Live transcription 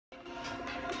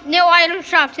No item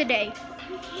shop today.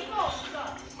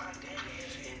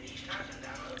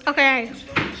 Okay.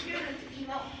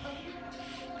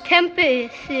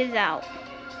 Tempest is out.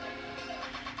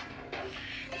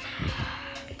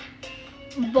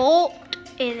 Bolt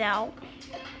is out.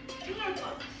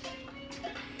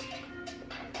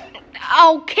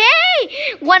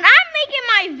 Okay, when I'm making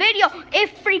my video, it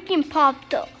freaking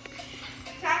popped up.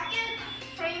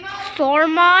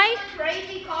 Stormy.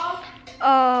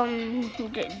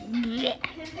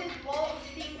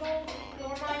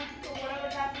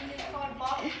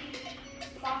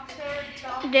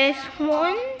 This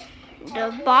one,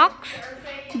 the box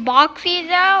is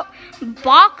out.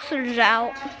 Boxer's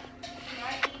out.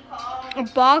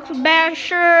 Box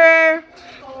basher,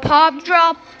 pop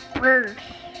dropper.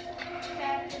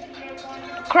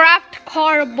 Craft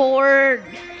cardboard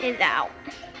is out.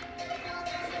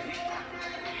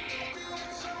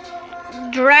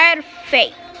 Dread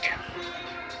Fate.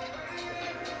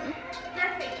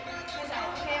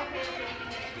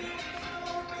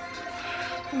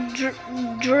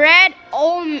 Dread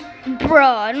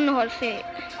Bruh, I don't know how to say it.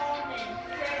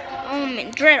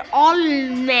 Omen. Dread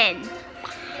Almond.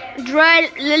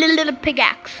 Dread little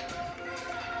pickaxe.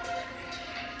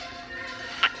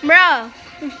 Bruh.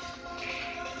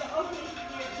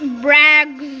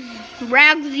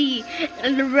 Ragsy.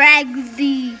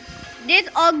 This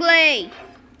ugly.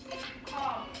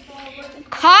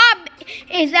 Cobb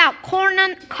is out.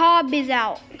 Corn Cobb is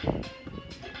out.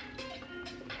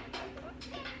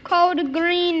 Code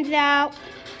Green's out.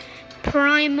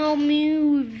 Primal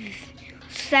Muse.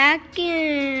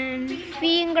 Second.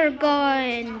 Finger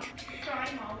Guns.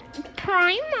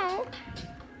 Primal.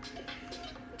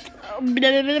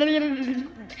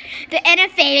 The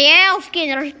NFL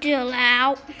skins are still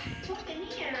out.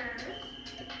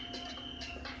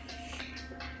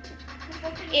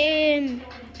 And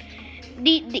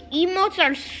the emotes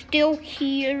are still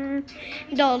here.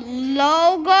 The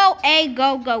logo a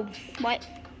go. What?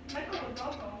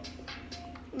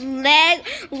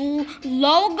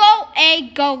 Logo a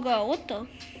go. What the?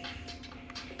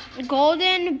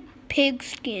 Golden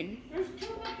pigskin.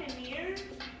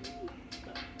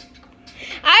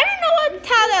 I don't know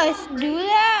how to do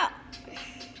that.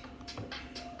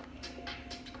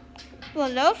 Well,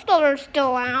 those are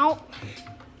still out.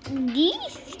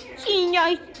 These skins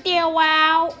are still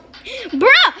out.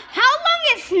 Bruh, how long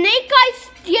is Snake Eyes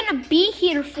gonna be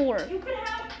here for?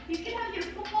 You can have your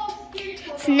football skin.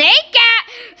 Snake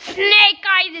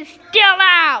Eyes is still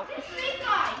out. Snake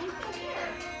Eyes, he's still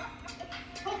here.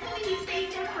 Hopefully he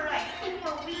stays here for like 2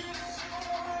 more weeks.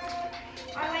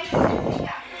 I like it.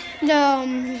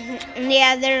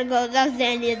 Yeah, there it goes. That's the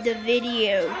end of the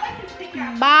video.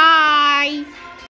 Bye.